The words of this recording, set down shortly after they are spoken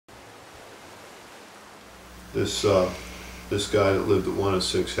this this guy that lived at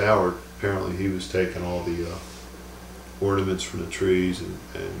 106 Howard, apparently he was taking all the ornaments from the trees, and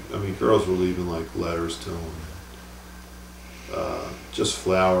I mean, girls were leaving like letters to him, just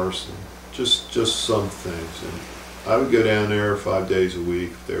flowers, and just some things. And I would go down there 5 days a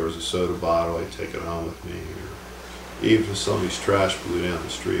week. If there was a soda bottle, I'd take it home with me. Or even if somebody's trash blew down the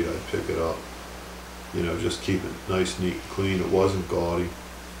street, I'd pick it up. You know, just keep it nice, neat, and clean. It wasn't gaudy.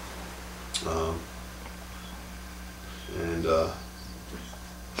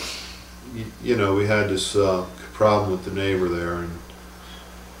 You know, we had this problem with the neighbor there, and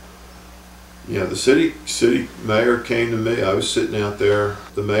yeah, the city mayor came to me. I was sitting out there.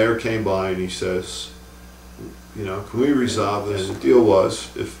 The mayor came by and he says, you know, can we resolve this? And the deal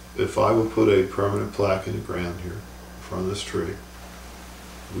was, if I will put a permanent plaque in the ground here in front of this tree,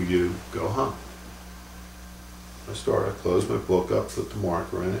 will you go home? I closed my book up, put the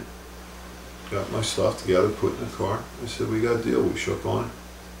marker in it, got my stuff together, put it in the car. I said, we got a deal. We shook on it.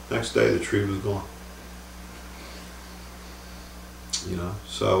 Next day, the tree was gone. You know,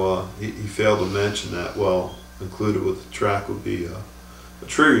 so he failed to mention that, well, included with the track would be a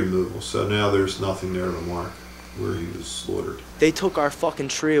tree removal. So now there's nothing there to mark where he was slaughtered. They took our fucking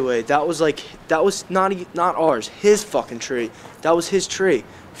tree away. That was not ours, his fucking tree. That was his tree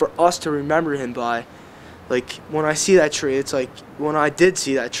for us to remember him by. Like, when I see that tree, it's like, when I did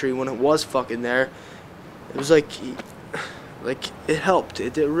see that tree, when it was fucking there, it was like it helped.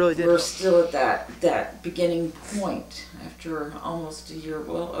 It really did. We're still at that beginning point after almost a year,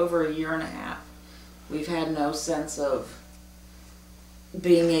 well, over a year and a half. We've had no sense of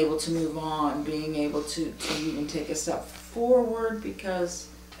being able to move on, being able to even take a step forward, because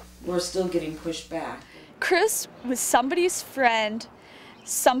we're still getting pushed back. Chris was somebody's friend,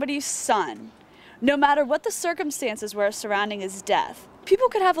 somebody's son. No matter what the circumstances were surrounding his death, people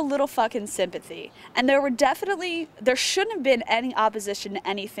could have a little fucking sympathy. And there shouldn't have been any opposition to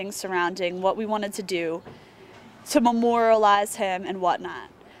anything surrounding what we wanted to do to memorialize him and whatnot.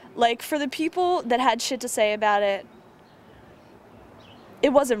 Like, for the people that had shit to say about it, it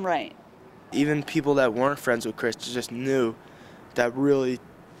wasn't right. Even people that weren't friends with Chris just knew that really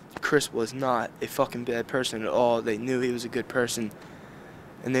Chris was not a fucking bad person at all. They knew he was a good person,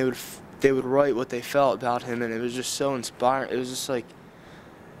 and they would write what they felt about him, and it was just so inspiring. It was just like,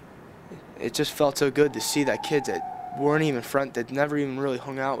 it just felt so good to see that kids that weren't even that never even really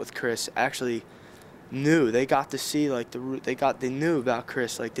hung out with Chris actually knew. They got to see, like, they knew about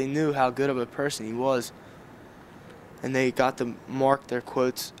Chris, like, they knew how good of a person he was, and they got to mark their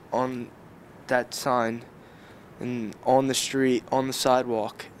quotes on that sign and on the street, on the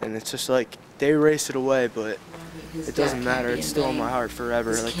sidewalk, and it's just like, they erased it away, but it doesn't matter. It's still in my heart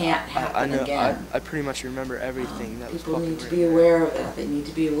forever. This like, can't happen again. I pretty much remember everything that was People fucking need to be aware of that. They need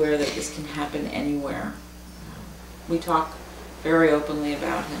to be aware that this can happen anywhere. We talk very openly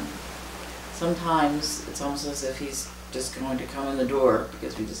about him. Sometimes it's almost as if he's just going to come in the door,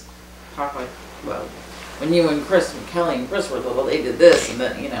 because we just talk like, well, when you and Chris and Kelly and Chris were little, they did this and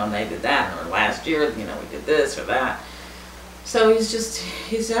then, you know, and they did that, or last year, you know, we did this or that. So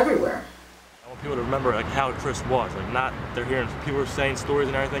he's everywhere. I want people to remember, like, how Chris was. Like, not, they're hearing people saying stories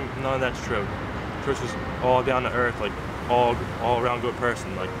and everything, none of that's true. Chris was all down to earth, like, all around good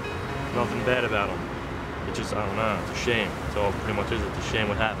person, like, nothing bad about him. It's just, I don't know, it's a shame. It's all pretty much is. It's a shame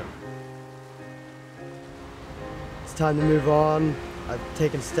what happened. It's time to move on. I've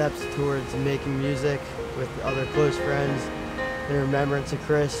taken steps towards making music with other close friends in remembrance of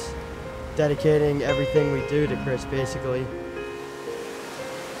Chris, dedicating everything we do to Chris, basically.